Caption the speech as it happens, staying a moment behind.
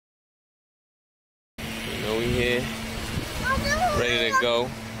we here. Ready to go.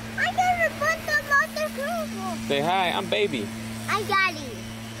 I never put them on the table. Say hi, I'm baby. I'm daddy.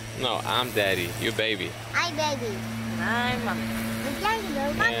 No, I'm daddy. You're baby. I'm baby. I'm mommy. Daddy,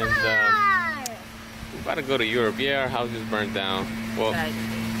 no, my And, car. We're about to go to Europe. Yeah, our house is burnt down. Well,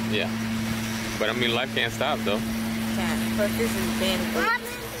 yeah. But I mean, life can't stop though. Can't. Plus, this is been.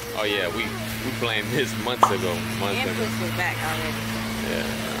 Oh yeah, we planned this months ago. And Puss was back already. Yeah,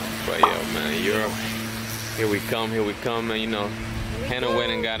 but yeah, man, Europe. Here we come, man. You know, Hannah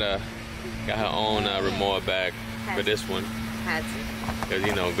went and got her own remote bag for this one. Had to. Cause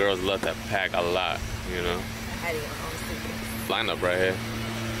you know, girls love to pack a lot. You know. I had it on suitcase. Line up right here.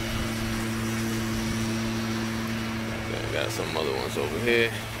 Okay, got some other ones over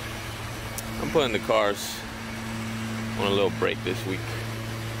here. I'm putting the cars on a little break this week.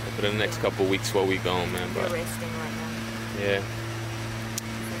 For the next couple weeks while we gone, man. We're But resting right now. yeah.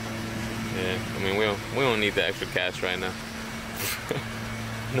 Yeah, I mean, we don't need the extra cash right now.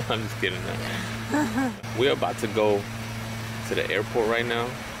 No, I'm just kidding. Now. We're about to go to the airport right now,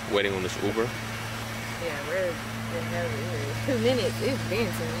 waiting on this Uber. Yeah, we're 2 minutes. It's been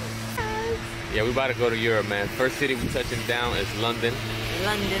 2 minutes. Yeah, we about to go to Europe, man. First city we touching down is London.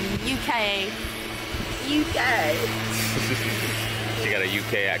 London, UK. UK. She got a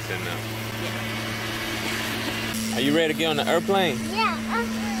UK accent now. Yeah. Are you ready to get on the airplane? Yeah,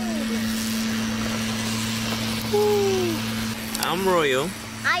 okay. I'm Royal.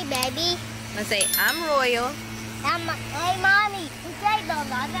 Hi, baby. Let's say, I'm Royal. Hey, mommy. Say the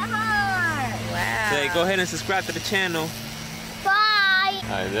heart. Wow. Say, go ahead and subscribe to the channel. Bye. All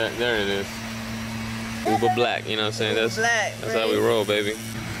right, there it is. Uber Black, you know what I'm saying? That's how we roll, baby.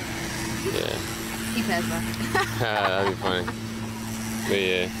 Yeah. He passed by. That'd be funny. But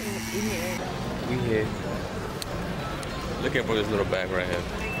yeah, we here. Look at for this little bag right here.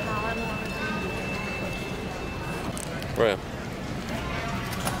 Bro,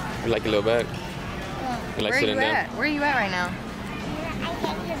 you like your little bag? You like sitting down? Where are you at right now? I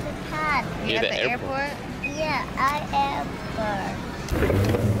get to the top. You at the airport? Yeah, I am.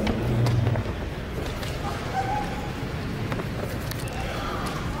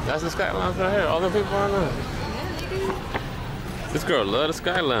 That's the Sky Lounge right here. All the people on there. This girl love the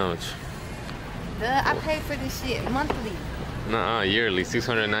Sky Lounge. I pay for this shit monthly. Nuh-uh, yearly,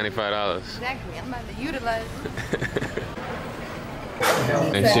 $695. Exactly. I'm about to utilize it.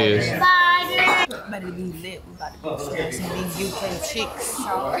 And cheers. Bye. About to be lit. We about to be some these UK chicks.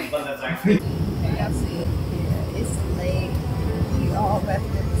 Y'all see it? Yeah, it's late. We all about to go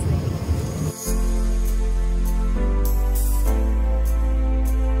to sleep.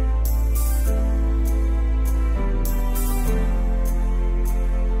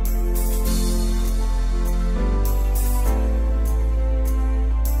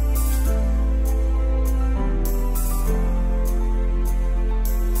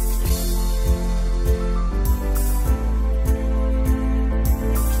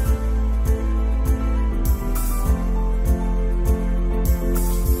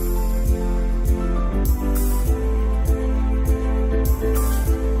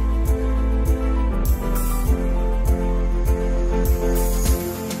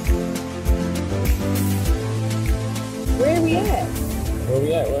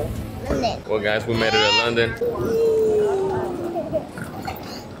 Well, guys, we made it to London.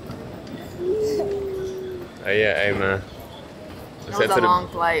 Oh yeah, hey man. It was a long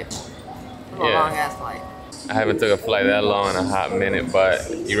flight. It was a long ass flight. I haven't took a flight that long in a hot minute, but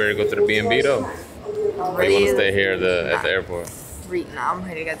you ready to go to the B&B though? Or you want to stay here at the airport? Nah, I'm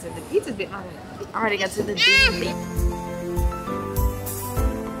ready to get to the pizza bit. I'm ready to get to the B&B.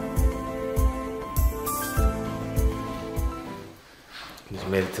 Just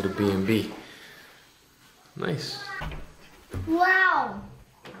made it to the B&B. Nice. Wow.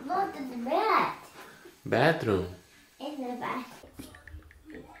 Look at the bed. Bathroom. In the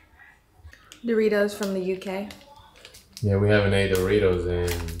bathroom. Doritos from the UK. Yeah, we haven't ate Doritos in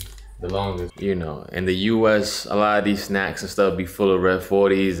the longest. You know, in the US, a lot of these snacks and stuff be full of Red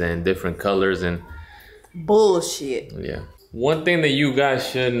 40s and different colors and bullshit. Yeah. One thing that you guys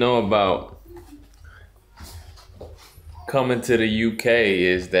should know about coming to the UK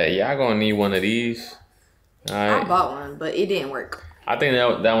is that y'all gonna need one of these. I bought one, but it didn't work. I think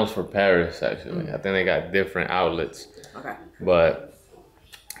that one's for Paris, actually. I think they got different outlets. Okay. But,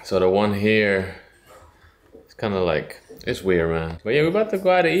 so the one here, it's kind of like, it's weird, man. But yeah, we're about to go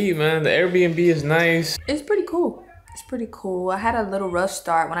out to eat, man. The Airbnb is nice. It's pretty cool. It's pretty cool. I had a little rough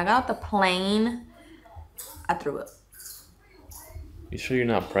start. When I got off the plane, I threw up. You sure you're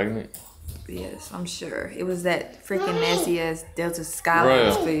not pregnant? Yes, I'm sure. It was that freaking nasty ass Delta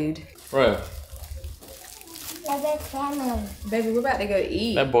Skylines food. Right. family. Baby, we're about to go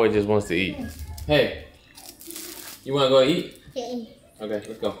eat. That boy just wants to eat. Hey, you wanna go eat? Yeah. Okay,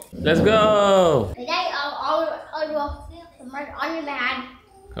 let's go. Let's go. Today, on your bag.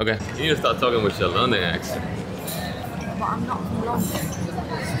 Okay, you need to start talking with your London accent. But I'm not from London.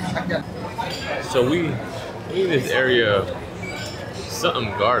 So we in this area, something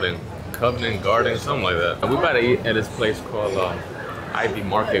garden, Covenant Garden, something like that. We about to eat at this place called Ivy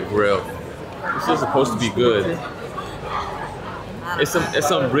Market Grill. This is supposed to be good. It's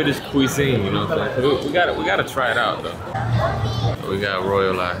some British cuisine, you know what I'm saying? We gotta try it out though. We got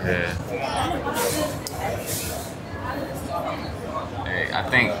Royal out here. Hey, I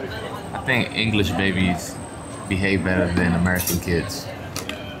think English babies behave better than American kids.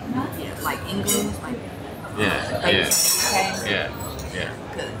 Like England, like Yeah.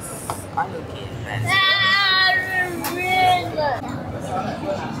 because our little kids,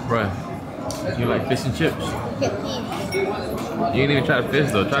 Bruh, you like fish and chips? You ain't even try to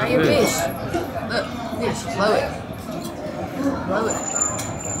fish though. Try your to fish. fish. Look, fish, blow it. Blow it.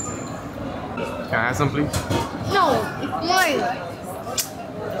 Can I have some, please? No, it's mine.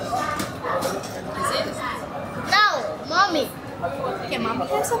 Is it? No, mommy. Can mommy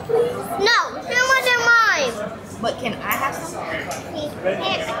have some, please? No, it wasn't mine. But can I have some?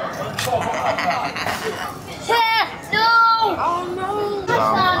 No. Oh no. I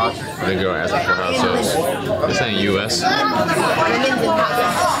think you're asking for hot sauce. This ain't US. It's a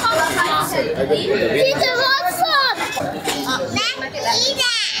hot sauce.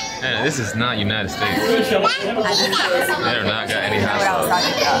 Man, this is not United States. They do not got any hot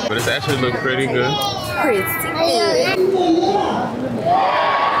sauce. But it's actually look pretty good. Pretty good.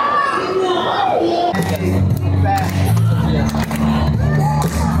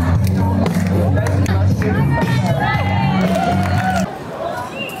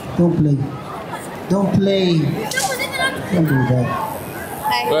 Don't play. Don't play. Don't do that.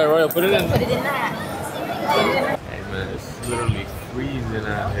 Go ahead, Royal, put it in. Put it in that. Hey man, it's literally freezing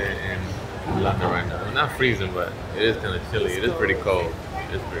out here in London right now. Well, not freezing, but it is kind of chilly. It is pretty cold.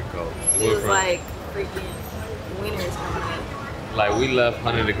 It's pretty cold. Feels like freaking winter is coming in. Like we left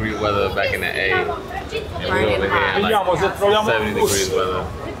 100-degree weather back in the A, and we're over here in like 70 degrees weather.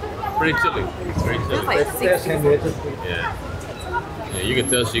 Pretty chilly. Pretty Feels chilly. like 60. Yeah. Yeah, you can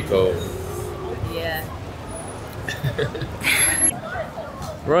tell she cold. Yeah.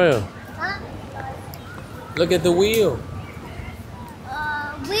 Royal, look at the wheel.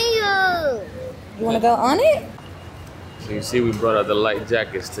 Wheel. You want to go on it? So you see we brought out the light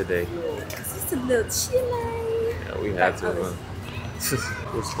jackets today. It's just a little chilly. Yeah, we had to. We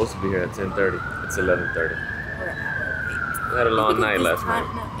were supposed to be here at 10:30. It's 11:30. We're an hour late. We had a long night last night.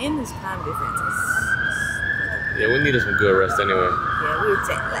 No, in this time difference, Yeah, we needed some good rest anyway. yeah, we were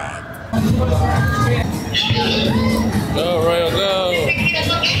jet lagged. Go, Royal, go!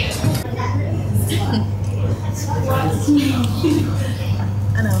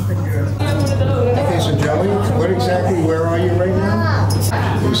 I know, I'm pretty good. Okay, so Joey, what exactly, where are you right now?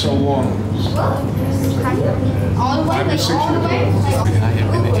 You're so warm. 5 or 6 years old. I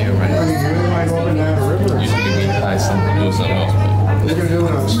have been in here, Are right? you really like over down the river? Usually we try something, do something else, but What are you doing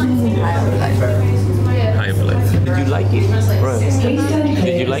on high place. Did you like it? Bro,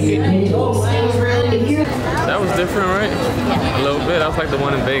 did you like it? That was different, right? A little bit. That was like the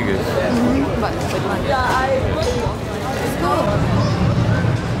one in Vegas. But it's cool.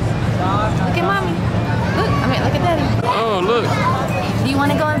 Look at mommy. Look at daddy. Oh, look. Do you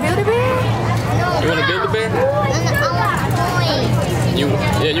want to go and build a bear? You want to build a bear?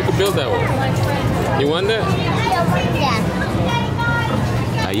 Yeah, you can build that one. You want that?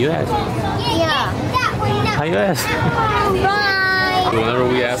 How you ask? Yeah. How you ask? Bye. Whenever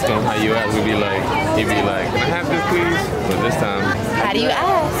we ask him how you ask, he'd be like, can I have this please? But this time, How do you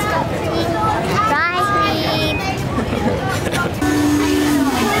ask? Bye,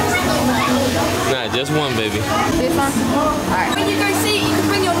 please. nah, just one, baby. This one? Alright. When you go see it, you can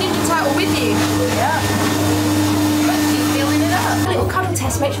bring your ninja title with you. Yeah. Keep filling it up. Little cuddle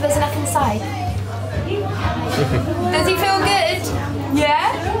test, make sure there's enough inside. Does he feel good?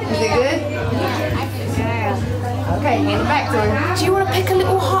 Yeah? Is it good? Okay, hand it back to her. Do you want to pick a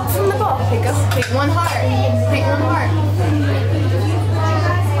little heart from the box? Pick one heart. Pick one heart.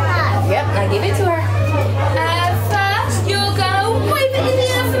 Yep, now give it to her. First, you're gonna wave it in the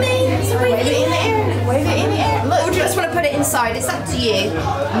air for me. So wave it in the air. Wave it in the air. Look, or do you just want to put it inside? It's up to you.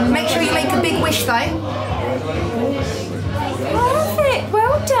 Make sure you make a big wish though. Perfect.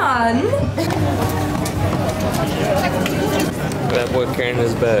 Well done. That boy carrying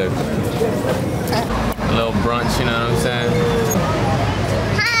his bag. A little brunch, you know what I'm saying?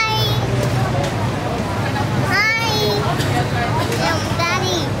 Hi. Hi.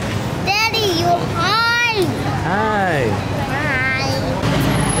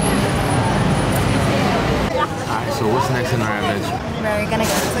 We're gonna go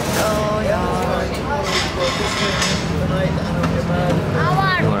to Goyard.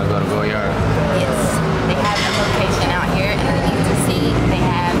 You wanna go to Goyard? Yes, they have a location out here, and as you can see, they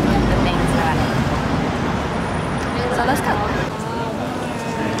have the things that I need. So let's go.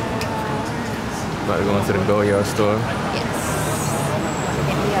 About to go into the Goyard store. Yes.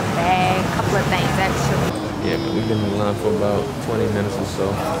 Get me a bag, a couple of things actually. Yeah, man, we've been in line for about 20 minutes or so.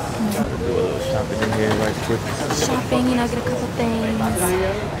 Gotta do a little shopping in here right quick. Shopping, you know, get a couple things. I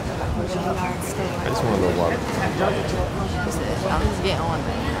just want a little water. I'm just getting one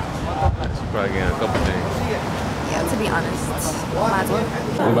thing. She's probably getting a couple things. Yeah, to be honest, might as well.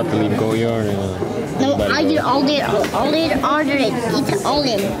 We're about to leave Goyard and No, I did all it. Order it. It's all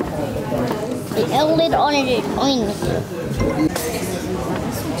in. The outlet ordered it.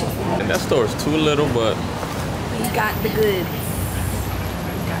 and that store is too little, but We got the goods.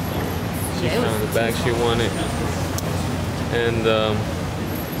 she found the bag she wanted. And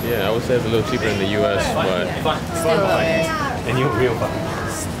yeah, I would say it's a little cheaper in the US, but Still up there. and you real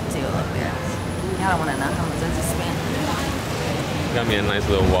Still up there. Y'all don't want to know how much I just spent. got me a nice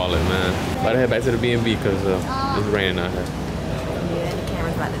little wallet, man. About to head back to the B&B because it's raining out here. Yeah, the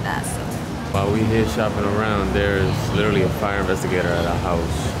camera's about to die, so. While we here shopping around, there's literally a fire investigator at our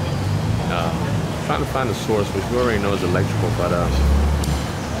house. Trying to find the source, which we already know is electrical, but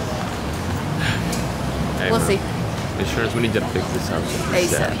hey, We'll man. see. Insurance, we need you to fix this house.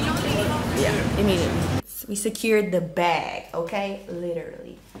 ASAP. Yeah, immediately. We secured the bag, okay?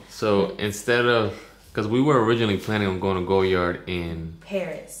 Literally. So instead of, because we were originally planning on going to Goyard in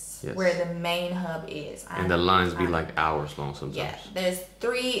Paris, Yes. where the main hub is. and the lines be like hours long sometimes. Yeah, there's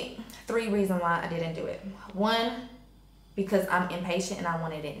three reasons why I didn't do it. One, because I'm impatient and I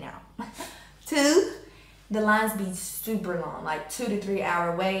wanted it now. Two, the lines be super long, like 2 to 3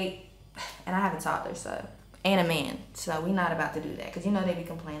 hour wait, and I have a toddler, so, and a man, so we not about to do that, because you know they be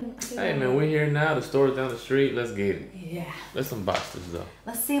complaining. Hey man, we're here now. The store's down the street. Let's get it. Yeah. Let's unbox this though.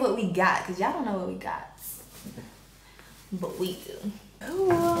 Let's see what we got, because y'all don't know what we got. But we do. Ooh,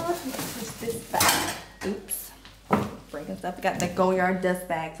 push this back. Oops. Breaking stuff. We got the Goyard dust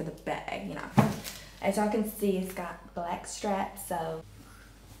bag for the bag, you know. As y'all can see, it's got black straps, so.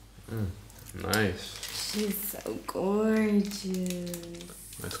 Nice. She's so gorgeous.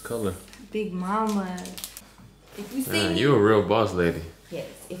 Nice color. Big mama. If you see Man, me. you a real boss lady. Yes,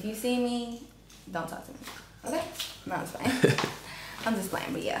 if you see me, don't talk to me. Okay? No, it's fine. I'm just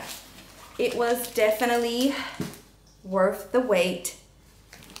playing, but yeah. It was definitely worth the wait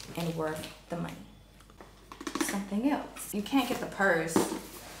and worth the money. Something else. You can't get the purse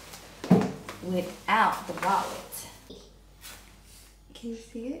without the wallet. Can you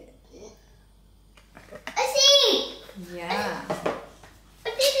see it? I see. Yeah.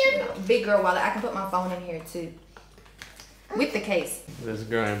 What did you? Big girl wallet. I can put my phone in here too. With the case. This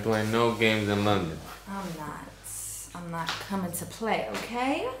girl ain't playing no games in London. I'm not coming to play,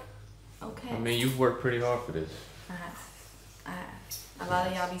 okay? Okay. I mean, you've worked pretty hard for this. A lot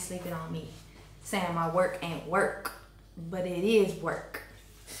of y'all be sleeping on me, saying my work ain't work, but it is work.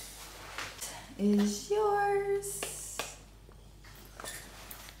 It's yours.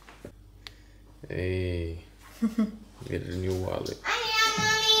 Hey, get a new wallet.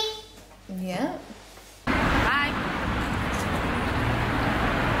 Yeah. Bye.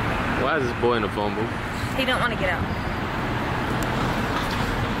 Why is this boy in the phone booth? He don't want to get out.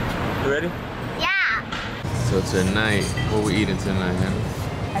 You ready? Yeah. So tonight, what we eating tonight, huh?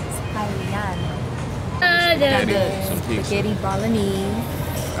 That's Italiano. Spaghetti, some pizza. Spaghetti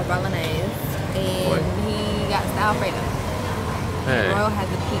bolognese, or bolognese, and What? he got the Alfredo. Hey, Royal has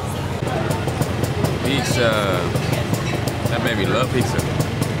the pizza. pizza. That made me love pizza.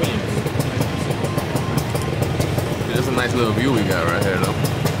 It's a nice little view we got right here, though.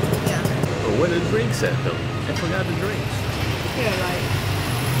 Yeah. But where the drinks at, though? I forgot the drinks. Here, like,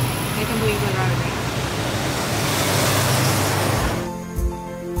 they can believe we're out of drink.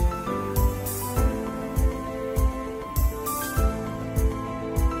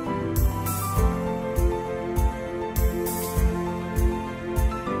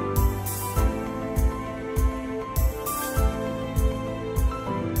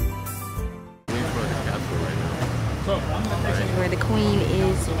 Where the queen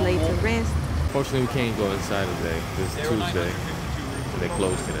is laid to rest. Fortunately, we can't go inside today. It's Tuesday. They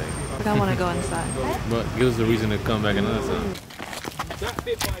closed today. But I want to go inside. But gives us a reason to come back another time. That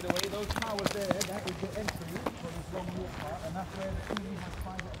bit, by the way, those towers there, that is the entry for this long walk part, and that's where the TV has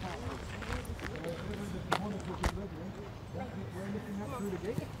private towers. One of which is regular. That bit we're looking at through the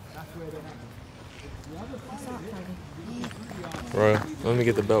gate, that's where they're at. The other side of it, Royal, let me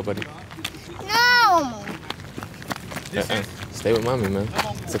get the belt, buddy. No. Stay with mommy, man.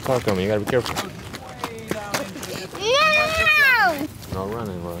 It's a car coming. You gotta be careful. No! No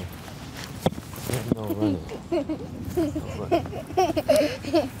running, Roy. No running. No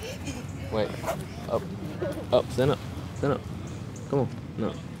running. Wait. Up. Up. Stand up. Stand up. Come on.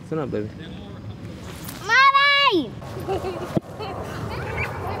 No. Stand up, baby. Mommy!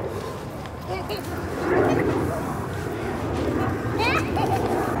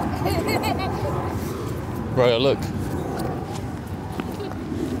 Roy, look.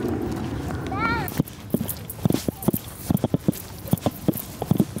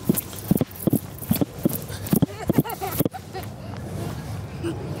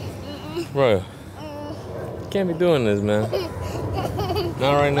 Roy, you can't be doing this, man.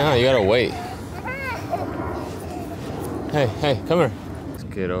 Not right now. You gotta wait. Hey, come here. This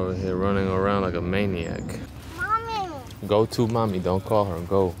kid over here running around like a maniac. Mommy! Go to mommy. Don't call her.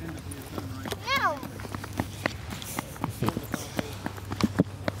 Go. No!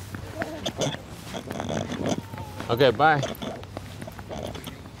 Okay, bye.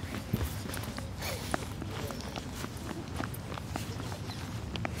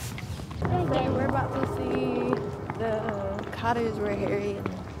 Okay, we're about to see the cottage where Harry and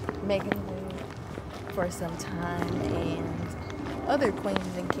Meghan lived for some time, and other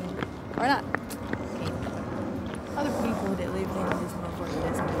queens and kings, or not kings, but other people that lived in this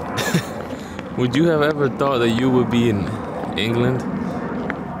motherfucker. Would you have ever thought that you would be in England?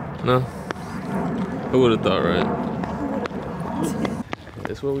 No? Who would have thought, right?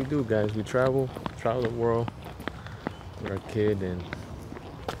 That's what we do, guys. We travel the world with our kid and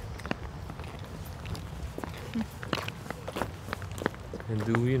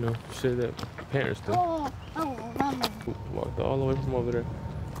do, you know, shit that parents do. Oh, Mama. Walked all the way from over there.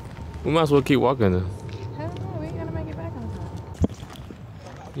 We might as well keep walking then. Hell no, we ain't gonna make it back on time.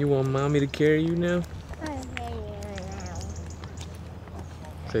 You want mommy to carry you now?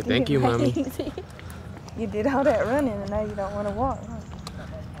 Say thank you, mommy. You did all that running and now you don't want to walk, huh?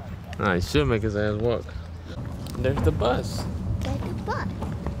 Nah, he should make his ass walk. There's the bus. Take the bus.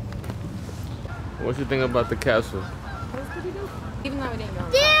 What you think about the castle? Even though we didn't go.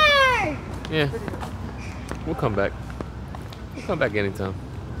 There! Yeah. We'll come back. We'll come back anytime.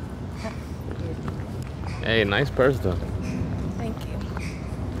 Hey, nice purse though. Thank you.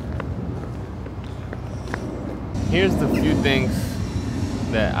 Here's the few things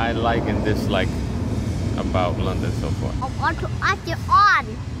that I like and dislike about London so far. I want to ask you on.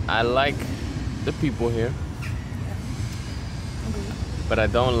 I like the people here, but I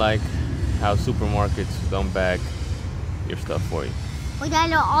don't like how supermarkets don't bag your stuff for you. We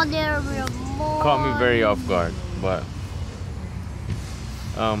gotta order more. Caught me very off guard, but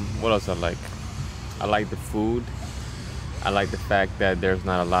what else I like? I like the food. I like the fact that there's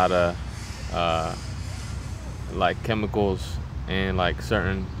not a lot of like chemicals and like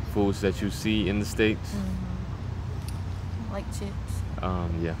certain foods that you see in the States. Like chips.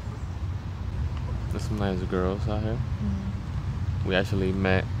 Yeah. There's some nice girls out here. We actually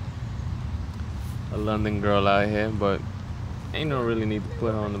met a London girl out here, but ain't no really need to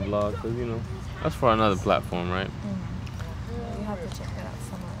put her on the blog because, you know, that's for another platform, right? You have to check that out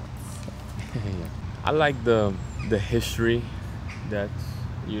somewhere else. Yeah. I like the history that's,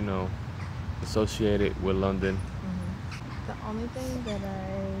 you know, associated with London. The only thing that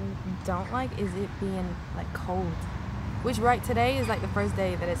I don't like is it being like cold. Which right today is like the first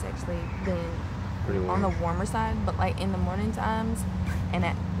day that it's actually been Pretty warm. on the warmer side, but like in the morning times and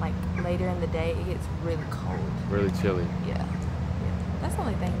at like later in the day it gets really cold. Really chilly. Yeah. That's the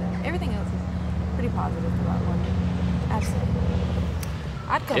only thing though. Everything else is pretty positive about London. Absolutely.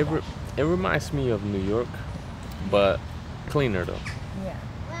 I'd come back. It reminds me of New York, but cleaner though. Yeah.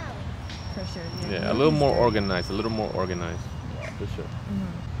 For sure. Yeah, a little more organized. For sure.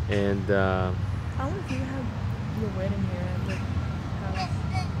 And I wonder if you have your wedding here at the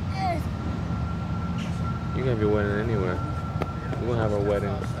house. you can have your wedding anywhere. We're gonna have our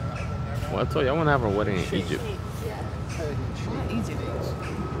wedding. Well, I told you I want to have our wedding in Egypt. Egypt.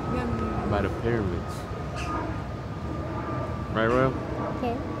 By the pyramids. Right, Royal?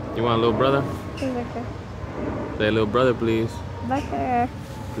 Okay. You want a little brother? Butter. Say little brother, please. Butter.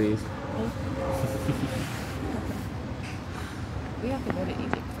 Please. We have to go to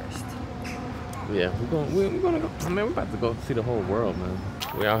Egypt first. Yeah, we're gonna go. I mean, we're about to go see the whole world, man.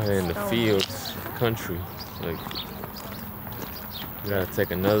 We're out here in the fields, country. Like, we gotta take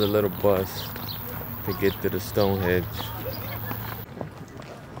another little bus to get to the Stonehenge.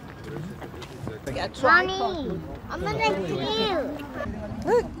 Mommy, I'm gonna you.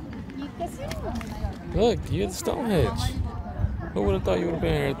 Look. Look, you're at the Stonehenge. Who would have thought you would have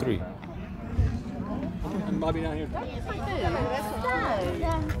been here at 3? Bobby down here.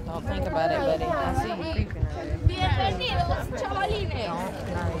 Don't think about it, buddy. I see you creeping over there. Bienvenidos, chavalines. No,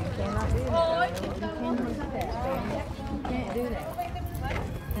 you cannot do that. You can't do that.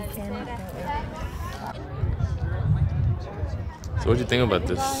 You cannot do that. So what'd you think about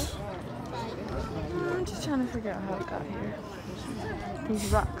this? I'm just trying to figure out how it got here.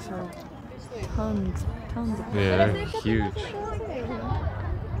 These rocks are tons of Yeah, they're huge.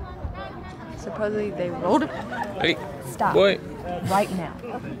 Supposedly they rolled it. Hey, Stop. boy. Right now.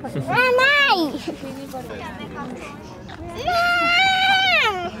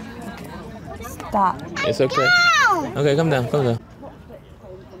 Stop. It's okay. Okay, come down, come down.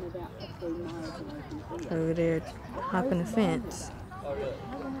 Over there hopping the fence.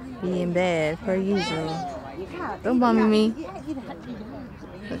 Being bad per usual. Don't bump me.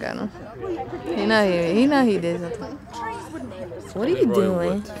 Look at him. He know he did something. What are you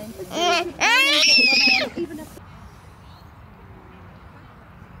doing?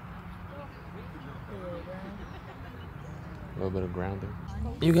 A little bit of grounding.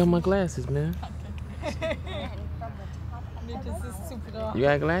 You got my glasses, man. You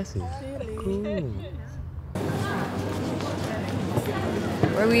got glasses. Cool.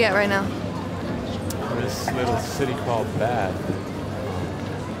 Where are we at right now? This little city called Bath.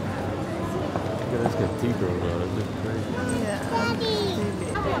 Look at this cathedral, bro. It looks crazy.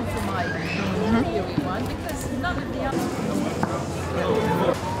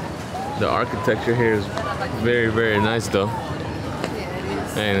 The architecture here is very, very nice, though.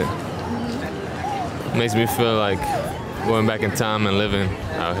 And it makes me feel like going back in time and living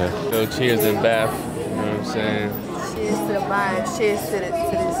out here. So cheers in Bath, you know what I'm saying? Cheers to the vine. Cheers to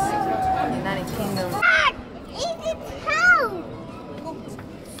this United Kingdom.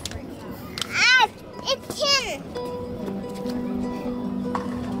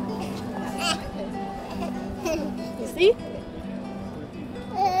 You see?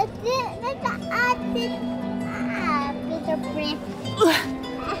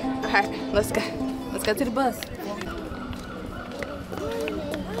 Alright, let's go. Let's go to the bus.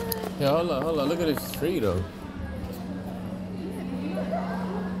 Yeah, hold on. Look at this tree, though.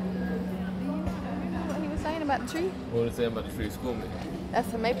 What he was saying about the tree? What was it saying about the tree? School me.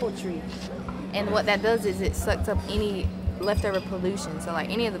 That's a maple tree. And what that does is it sucks up any leftover pollution. So like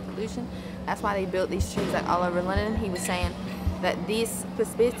any of the pollution, that's why they built these trees like all over London. He was saying that these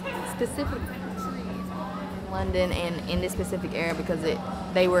specific trees in London and in this specific area because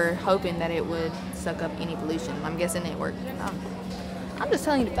they were hoping that it would suck up any pollution. I'm guessing it worked. I'm just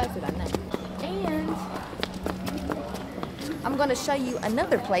telling you the facts that I know. And I'm gonna show you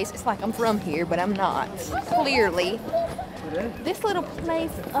another place. It's like I'm from here, but I'm not. Clearly. This little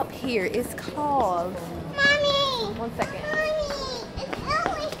place up here is called... Mommy! 1 second. Mommy! It's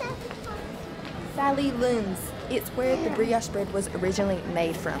always Sally Lunds. It's where the brioche bread was originally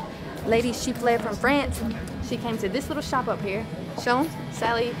made from. Lady, she fled from France. She came to this little shop up here. Show 'em.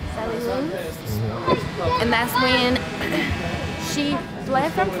 Sally Lunds. And that's when she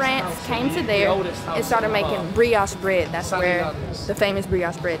fled from France, came to there, and started making brioche bread. That's where the famous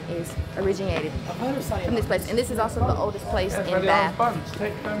brioche bread is originated from this place. And this is also the oldest place in Bath.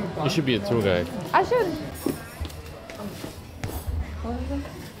 You should be a tour guide. I should.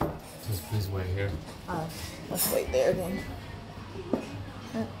 Just wait here. Let's wait there then.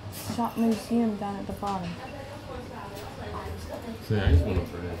 Shop museum down at the bottom. So yeah, I just want to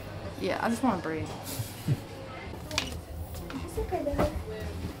bread. Yeah, I just want bread.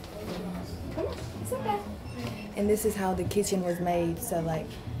 And this is how the kitchen was made. So like,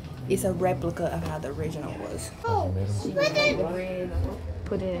 it's a replica of how the original was. Oh, Bread,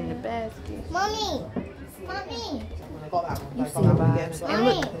 put it in the basket. Mommy! Mommy! You see vibes. And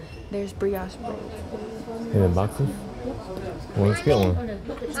look, there's brioche bread. In the boxes? Well, let's get one.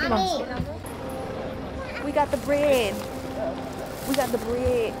 Mommy! We got the bread. We got the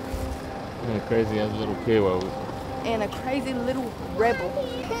bread. Yeah, crazy ass little kid while we... And a crazy little rebel.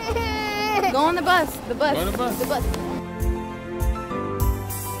 Go on the bus. The bus. Go on the bus. The bus.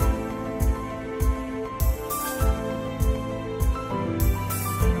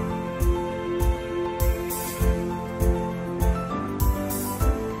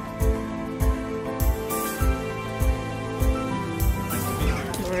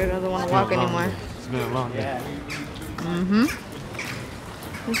 Rory doesn't want to walk anymore. It's been a long day. Mm-hmm.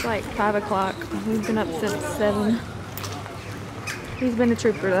 It's like 5 o'clock. We've been up since 7. He's been a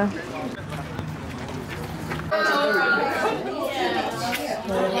trooper though.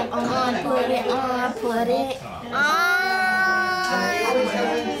 Put it on, put it on, put it on. Put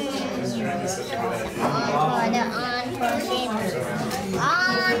it on, put it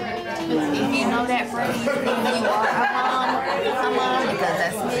on. know that phrase? You are a mom, because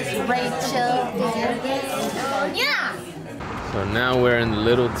that's Miss Rachel. Yeah. So now we're in the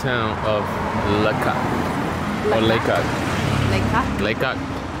little town of Lecoq. Or Lecoq. Lecoq.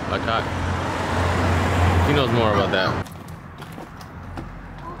 Lecoq. She knows more about that.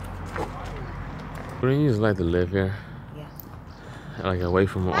 Wouldn't you just like to live here? Yeah. Like away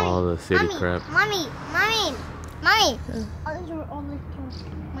from all the city crap. Mommy. Oh, these are all the toys.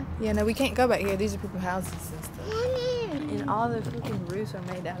 Yeah, no, we can't go back here. These are people's houses and stuff. Mommy. And all the freaking roofs are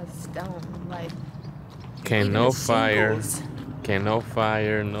made out of stone. Like, Can even no the fire, shingles. can no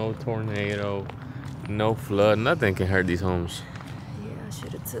fire, no tornado, no flood, nothing can hurt these homes. Yeah, I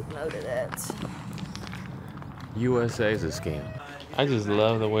should have took note of that. USA is a scam. I just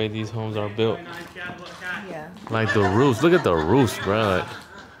love the way these homes are built. Yeah. Like the roofs, look at the roofs, bro. Like,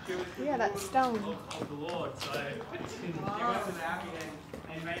 Yeah, that stone.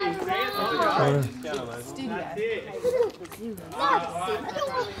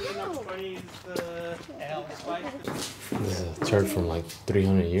 this is a church from like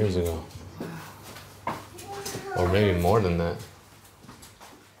 300 years ago. Or maybe more than that.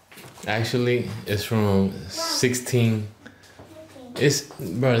 Actually, it's from 16.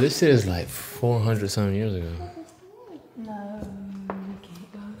 Bro, this shit is like 400 something years ago. No, we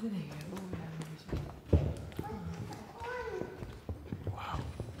can't go over there. Wow.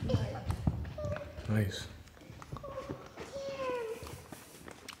 Nice.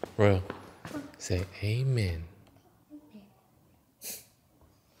 Bro, say amen.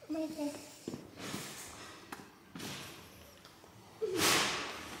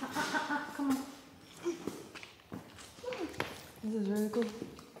 This is really cool.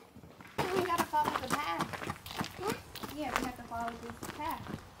 We gotta follow the path. Yeah, we have to follow this path.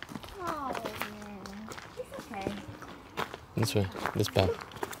 Oh, man. It's okay. This way, this path.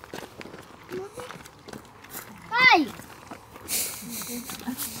 Hey!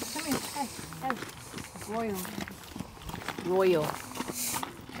 Come here. Hey. Royal.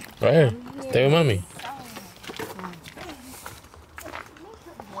 Right here. Stay with mommy.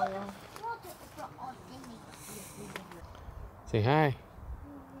 Say hi.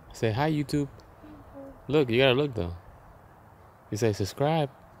 Say hi, YouTube. Look, you gotta look though. You say subscribe.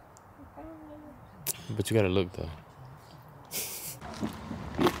 But you gotta look though.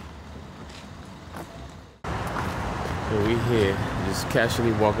 So we here, just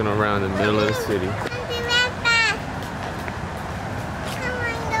casually walking around the middle of the city.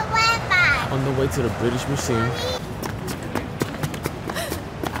 On the way to the British Museum.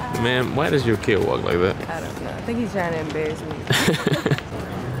 Man, why does your kid walk like that? I don't know. I think he's trying to embarrass me.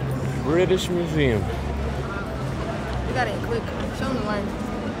 British Museum. We got in quick. Show him the line.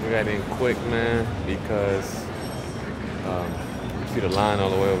 We got in quick, man, because you see the line all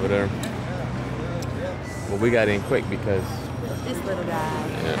the way over there. But we got in quick because This little guy.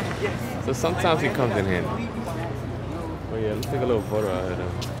 yeah. So sometimes he comes in handy. But yeah, let's take a little photo out of him.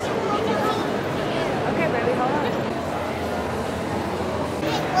 Okay, baby, hold on.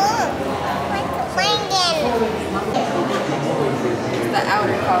 The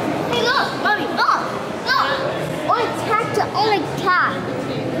outer coffee. Hey, look, mommy, look. Only cat to only cat.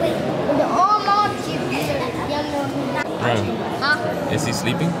 The all Ryan, Huh? is he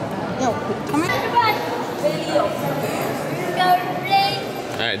sleeping? No. Come here.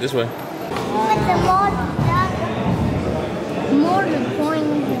 All right, this way. More than point.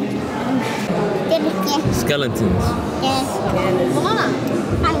 Skeletons. Yes. Come on.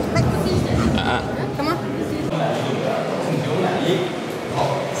 Come on.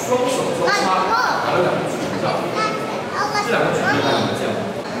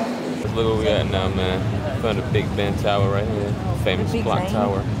 Look what we got now, man. Found the Big Ben Tower right here. Famous Big clock Ben?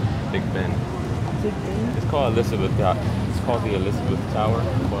 tower. Big Ben. Big thing. It's called Elizabeth. It's called the Elizabeth Tower,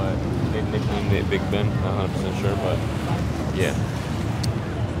 but they nicknamed it Big Ben. Not 100% sure, but yeah.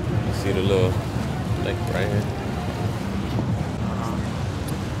 You see the little lake right here.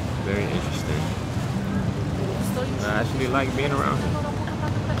 Very interesting. I actually like being around here.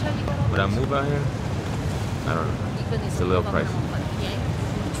 Would I move out here? I don't know. It's a little pricey.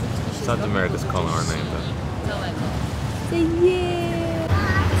 South America's calling our name though. Say yeah.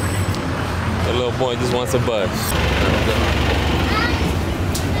 The little boy just wants a bus.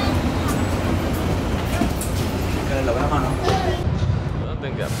 Oh, I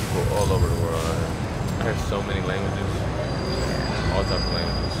think got people all over the world. I hear so many languages. All types of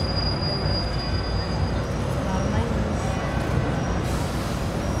languages.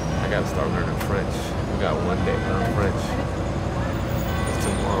 I gotta start learning French. We got one day to learn French.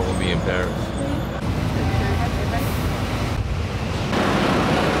 Tomorrow we'll be in Paris.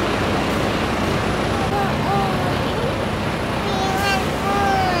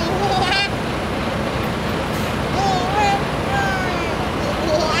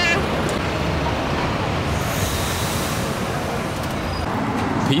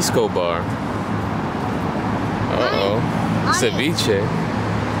 Pisco bar. Uh-oh. Ceviche.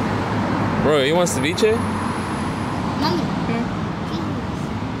 Bro, you want ceviche? Mommy.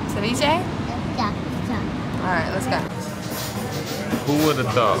 Ceviche? Yeah. Alright, let's go. Who would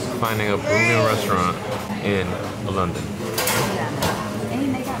have thought finding a Peruvian restaurant in London? I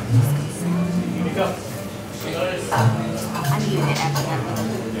needed it after that.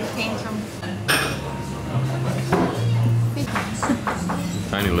 Tantrum.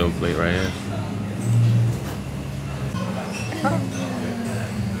 Tiny little plate right here.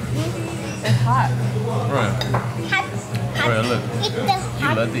 It's hot. Right. Right, look.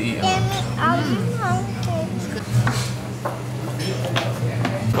 You love to eat.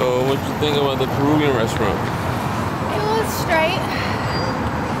 So, what you think about the Peruvian restaurant? It was straight.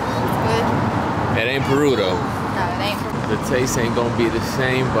 It's good. It ain't Peru though. No, it ain't. The taste ain't gonna be the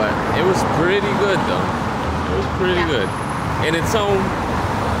same, but it was pretty good though. It was pretty good. In its own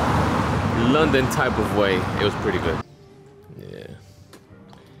London type of way, it was pretty good. Yeah.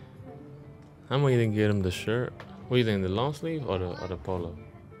 How am I gonna get him the shirt? What do you think, the long sleeve or the polo?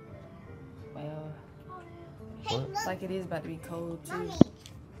 Well, What? it's like it is about to be cold too.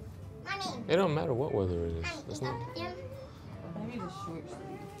 It don't matter what weather it is. It's not. Maybe the short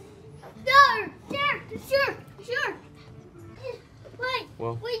sleeve. Sure. Wait.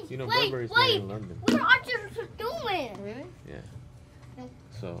 Well, wait, you know, wait, Burberry's wait. made in London. What are archers doing? Really? Yeah.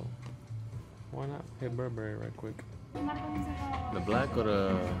 So, why not hit Burberry right quick? The black or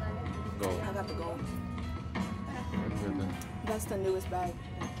the gold? I got the gold. That's good then. That's the newest bag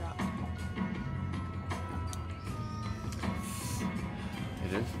that dropped.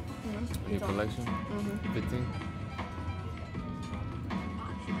 It is? New collection? 15?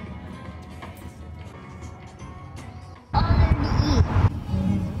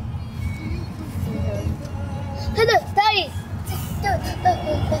 Daddy.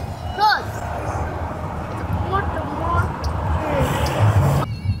 Close.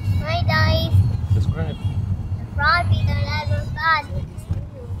 Hi guys. Subscribe. Frog in the level 5.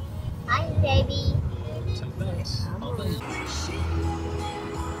 Hi baby.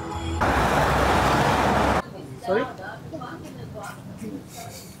 Sorry?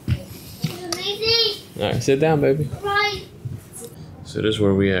 Amazing. Alright, sit down, baby. Right. So this is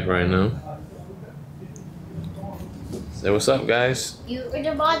where we at right now. Say what's up, guys. You were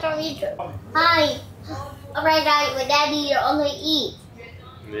the bottom eater. Hi. Alright guys, with daddy you only eat.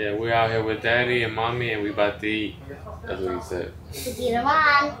 Yeah, we're out here with daddy and mommy and we about to eat. That's what he said. The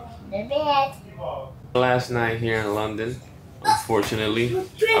one, the bed. Last night here in London, unfortunately,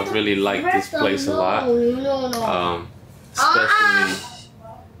 I really like this place a lot. No.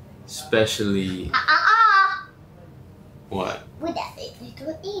 Especially what? With daddy, we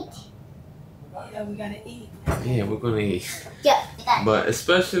do eat. Yeah, we gotta eat. Yeah, we're gonna eat. Yeah. But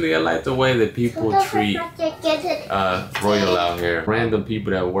especially I like the way that people treat Royal out here. Random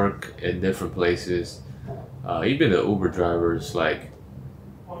people that work at different places, even the Uber drivers, like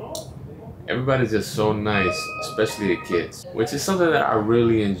everybody's just so nice, especially the kids, which is something that I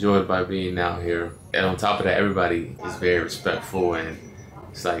really enjoyed by being out here. And on top of that, everybody is very respectful and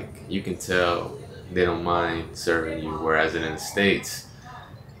it's like you can tell they don't mind serving you, whereas in the States,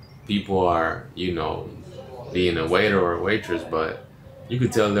 people are, you know, being a waiter or a waitress, but you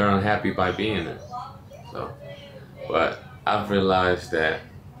could tell they're unhappy by being there. So, but I've realized that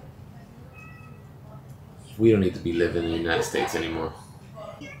we don't need to be living in the United States anymore.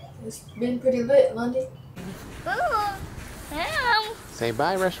 It's been pretty lit, London. Oh, hello. Say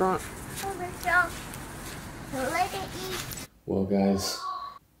bye, restaurant. Well, guys,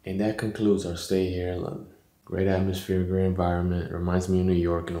 and that concludes our stay here in London. Great atmosphere, great environment. Reminds me of New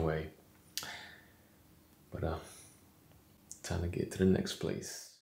York in a way. But time to get to the next place.